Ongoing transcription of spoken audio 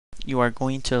you are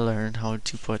going to learn how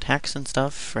to put hacks and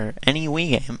stuff for any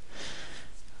Wii game.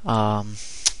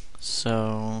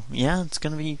 So yeah, it's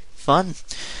gonna be fun.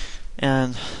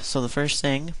 And so the first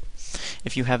thing,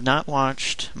 if you have not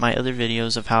watched my other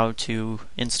videos of how to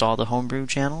install the Homebrew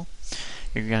channel,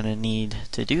 you're gonna need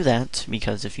to do that,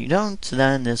 because if you don't,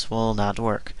 then this will not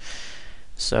work.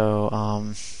 So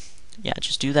yeah,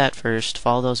 just do that first.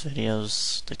 Follow those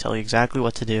videos. They tell you exactly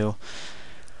what to do.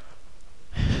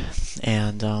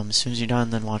 And as soon as you're done,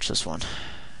 then watch this one.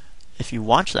 If you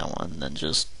watch that one, then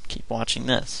just keep watching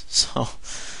this. So,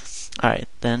 alright,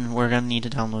 then we're going to need to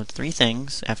download 3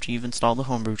 things after you've installed the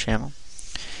Homebrew channel.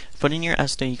 Put in your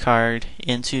SD card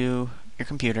into your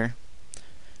computer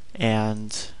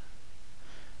and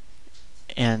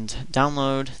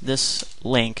download this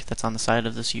link that's on the side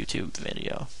of this YouTube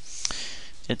video.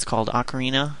 It's called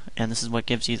Ocarina, and this is what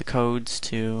gives you the codes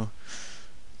to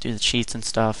do the cheats and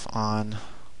stuff on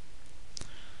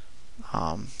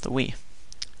the Wii.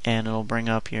 And it'll bring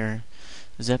up your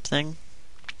zip thing.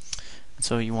 And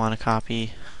so you want to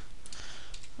copy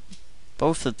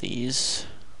both of these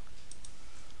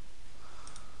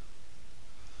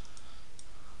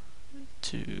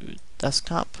to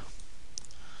desktop.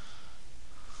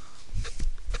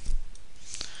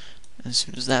 As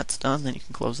soon as that's done, then you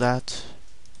can close that.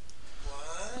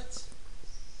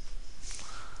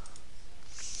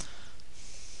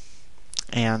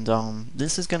 And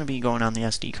this is going to be going on the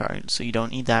SD card, so you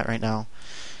don't need that right now.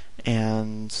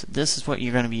 And this is what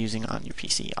you're going to be using on your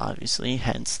PC, obviously,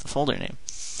 hence the folder name.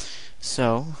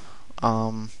 So,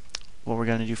 what we're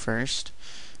going to do first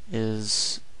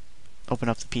is open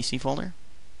up the PC folder.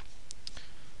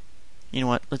 You know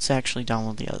what? Let's actually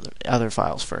download the other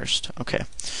files first. Okay,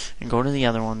 and go to the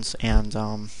other ones and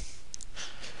then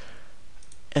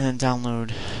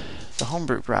download the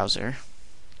Homebrew Browser,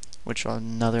 which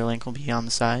another link will be on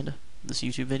the side of this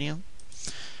YouTube video.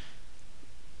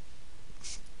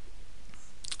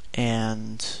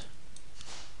 And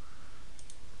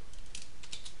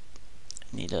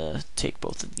I need to take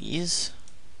both of these,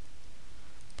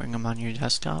 bring them on your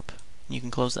desktop, and you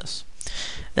can close this.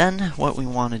 Then what we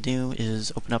want to do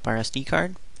is open up our SD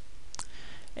card,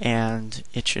 and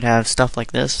it should have stuff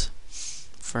like this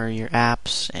for your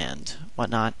apps and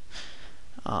whatnot.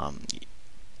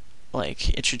 Like,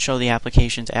 it should show the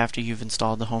applications after you've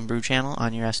installed the Homebrew channel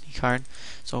on your SD card.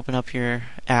 So open up your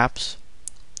apps,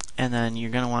 and then you're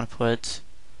going to want to put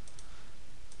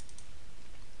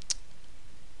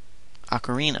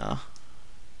Ocarina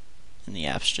in the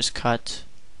apps. Just cut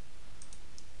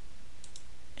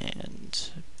and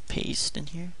paste in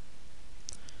here.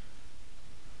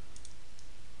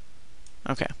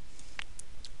 Okay.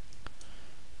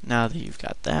 Now that you've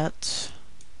got that,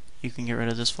 you can get rid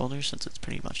of this folder since it's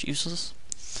pretty much useless.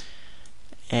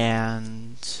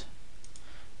 And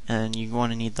you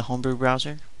want to need the Homebrew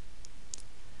Browser.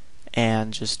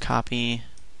 And just copy.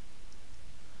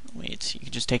 Wait, you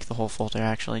can just take the whole folder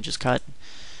actually. Just cut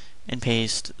and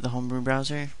paste the Homebrew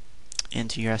Browser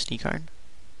into your SD card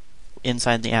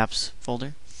inside the apps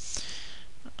folder.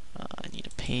 I need to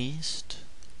paste.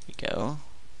 There we go.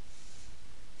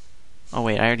 Oh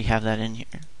wait, I already have that in here.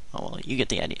 Oh well, you get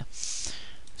the idea.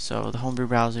 So the Homebrew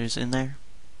Browser is in there.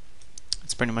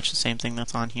 It's pretty much the same thing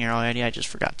that's on here already. I just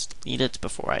forgot to delete it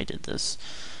before I did this.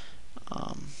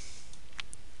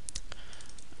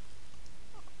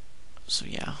 So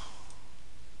yeah.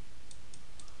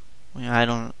 Well,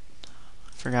 I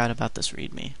forgot about this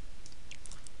README.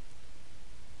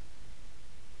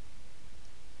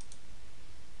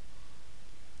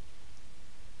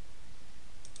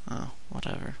 Oh,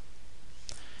 whatever.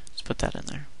 Just put that in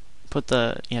there.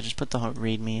 Just put the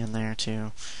README in there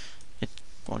too. It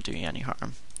won't do you any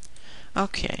harm.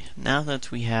 Okay, now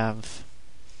that we have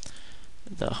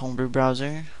the Homebrew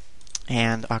Browser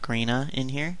and Ocarina in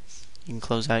here, you can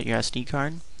close out your SD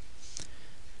card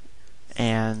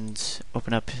and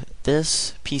open up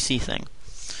this PC thing,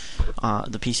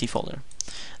 the PC folder.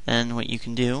 Then what you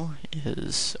can do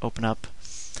is open up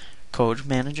Code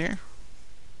Manager,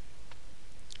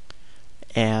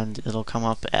 and it'll come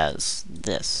up as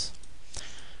this.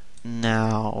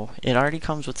 Now, it already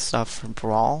comes with stuff for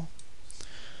Brawl,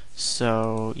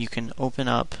 so you can open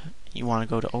up, you want to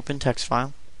go to Open Text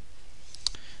File,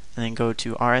 and then go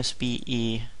to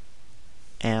RSBE,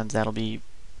 and that'll be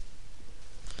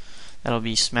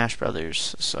Smash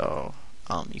Brothers. So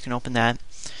you can open that,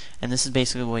 and this is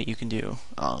basically what you can do.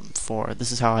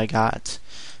 This is how I got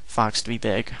Fox to be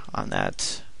big on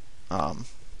that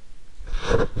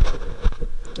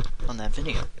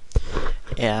video,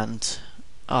 and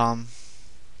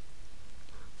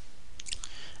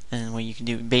what you can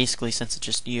do, basically, since it's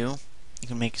just you, You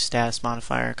can make a status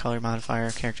modifier, color modifier,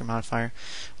 character modifier,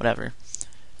 whatever.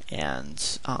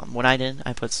 And what I did,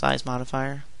 I put size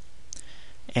modifier,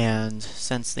 and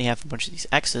since they have a bunch of these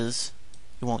X's,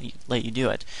 it won't let you do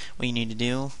it. What you need to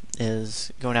do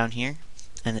is go down here,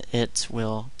 and it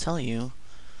will tell you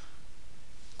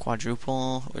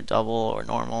quadruple or double or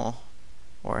normal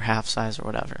or half size or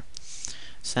whatever.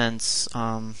 Since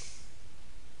I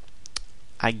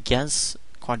guess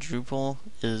quadruple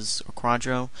is, or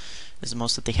quadro is the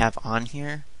most that they have on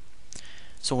here.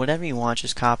 So whatever you want,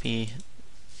 just copy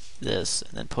this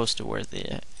and then post it where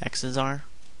the X's are.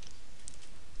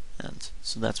 And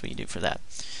so that's what you do for that.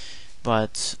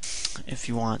 But if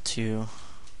you want to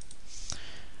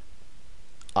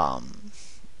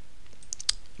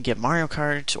get Mario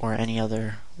Kart or any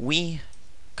other Wii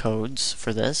codes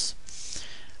for this,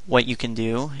 what you can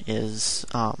do is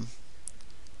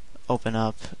open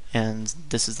up, and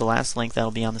this is the last link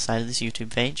that'll be on the side of this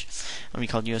YouTube page. It'll be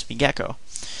called USB Gecko.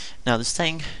 Now this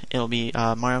thing, it'll be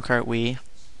Mario Kart Wii,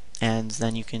 and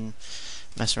then you can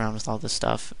mess around with all this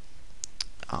stuff.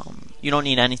 You don't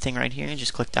need anything right here. You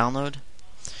just click download,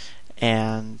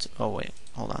 and oh wait,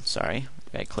 hold on, sorry.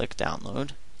 Right click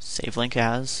download, save link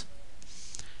as,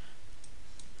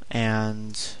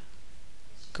 and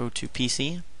go to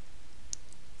PC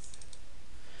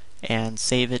and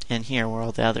save it in here where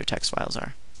all the other text files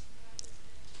are,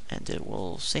 and it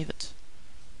will save it.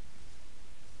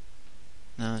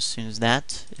 Now as soon as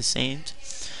that is saved,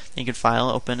 you can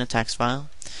open a text file,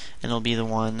 and it'll be the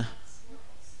one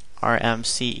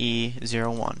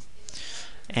RMCE01,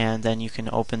 and then you can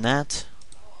open that,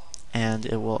 and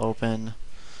it will open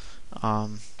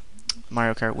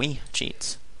Mario Kart Wii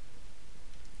cheats.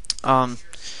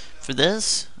 For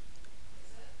this,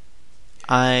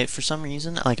 for some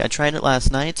reason, I tried it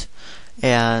last night,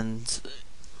 and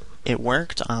it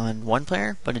worked on one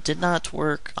player, but it did not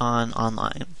work on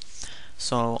online.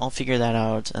 So I'll figure that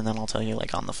out, and then I'll tell you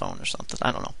on the phone or something.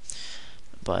 I don't know.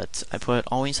 But I put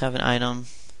always have an item,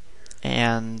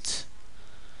 and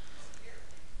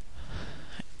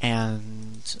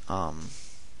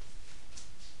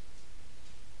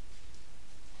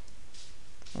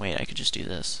wait, I could just do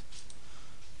this.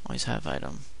 Always have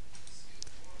item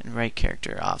and right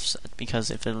character offset, because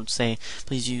if it would say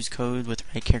please use code with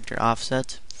right character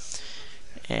offset,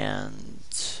 and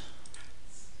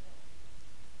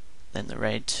then the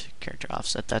right character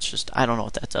offset, that's just, I don't know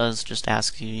what that does, just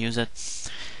asks you to use it.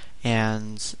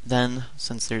 And then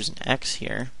since there's an X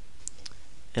here,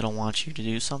 it'll want you to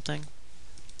do something.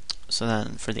 So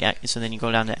then for the X, so then you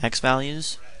go down to X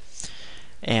values,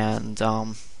 and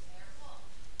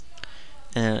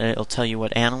it'll tell you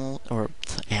what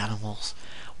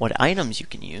what items you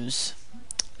can use.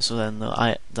 So then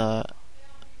the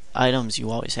items you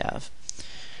always have.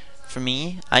 For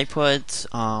me, I put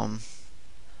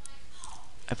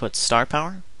star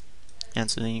power, and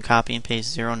so then you copy and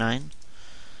paste 09,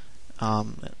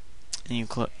 and you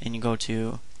go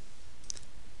to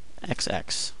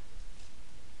XX,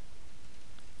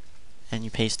 and you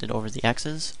paste it over the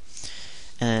X's,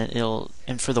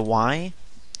 and for the Y,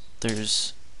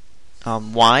 there's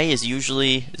Y is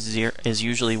usually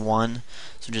 1,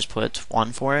 so just put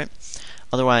 1 for it.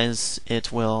 Otherwise,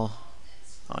 it will.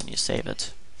 Oh, and you save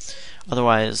it.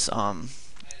 Otherwise,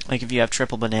 if you have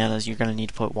triple bananas, you're gonna need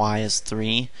to put Y as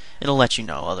 3. It'll let you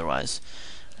know otherwise.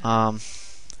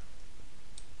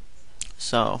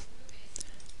 So,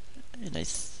 and I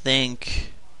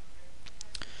think.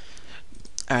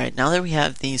 Alright, now that we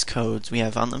have these codes, we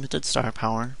have unlimited star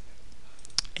power,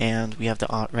 and we have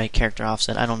the right character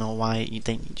offset. I don't know why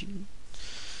they need you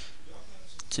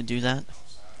to do that.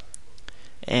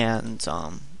 And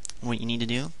what you need to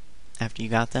do after you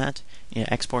got that, you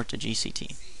export to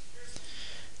GCT.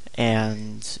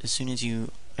 And as soon as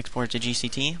you export to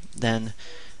GCT, then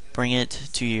bring it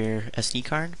to your SD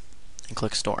card and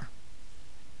click store.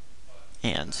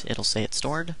 And it'll say it's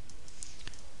stored.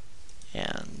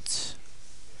 And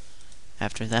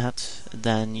after that,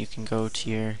 then you can go to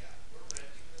your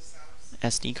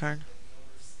SD card.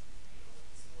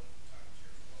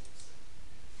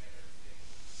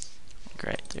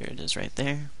 Great, there it is right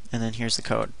there. And then here's the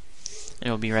code.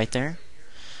 It'll be right there.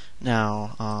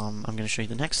 Now, I'm going to show you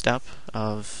the next step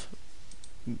of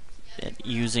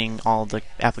using all the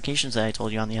applications that I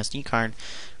told you on the SD card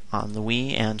on the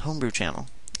Wii and Homebrew channel,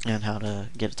 and how to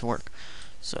get it to work.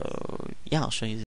 So, yeah, I'll show you